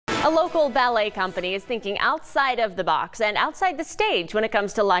A local ballet company is thinking outside of the box and outside the stage when it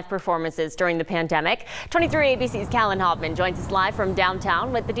comes to live performances during the pandemic. 23 ABC's Callan Hoffman joins us live from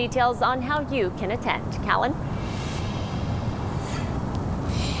downtown with the details on how you can attend. Callan?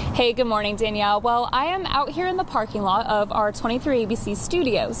 Hey, good morning, Danielle. Well, I am out here in the parking lot of our 23 ABC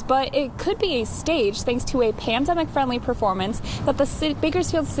studios, but it could be a stage thanks to a pandemic-friendly performance that the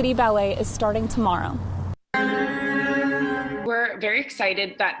Bakersfield City Ballet is starting tomorrow. We're very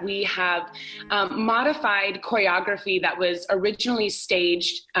excited that we have modified choreography that was originally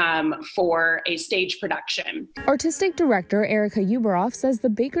staged for a stage production. Artistic director Erica Uberoff says the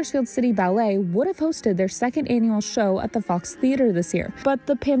Bakersfield City Ballet would have hosted their second annual show at the Fox Theater this year, but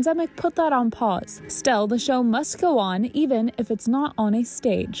the pandemic put that on pause. Still, the show must go on even if it's not on a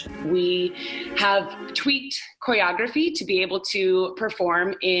stage. We have tweaked choreography to be able to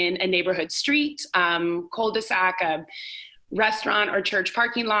perform in a neighborhood street, cul-de-sac, a restaurant or church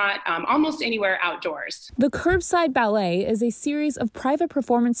parking lot, almost anywhere outdoors. The Curbside Ballet is a series of private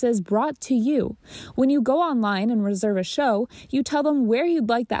performances brought to you. When you go online and reserve a show, you tell them where you'd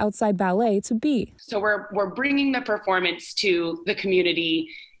like the outside ballet to be. So we're bringing the performance to the community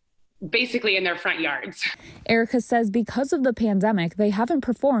basically in their front yards. Erica says because of the pandemic, they haven't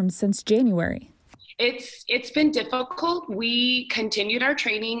performed since January. It's been difficult. We continued our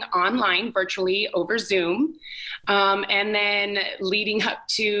training online, virtually over Zoom, and then leading up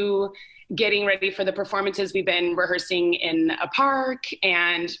to getting ready for the performances, we've been rehearsing in a park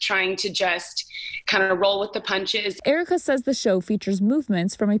and trying to just kind of roll with the punches. Erica says the show features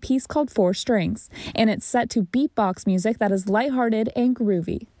movements from a piece called Four Strings, and it's set to beatbox music that is lighthearted and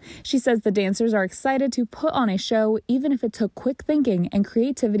groovy. She says the dancers are excited to put on a show, even if it took quick thinking and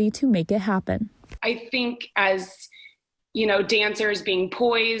creativity to make it happen. I think as, you know, dancers being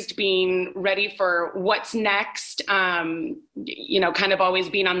poised, being ready for what's next, you know, kind of always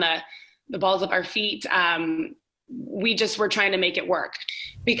being on the balls of our feet, we just were trying to make it work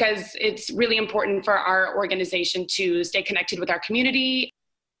because it's really important for our organization to stay connected with our community.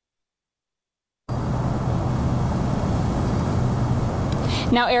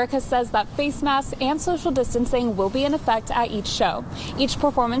 Now, Erica says that face masks and social distancing will be in effect at each show. Each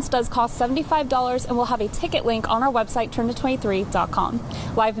performance does cost $75 and we'll have a ticket link on our website, turnto23.com.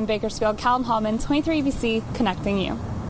 Live in Bakersfield, Callan Hoffman, 23 ABC, connecting you.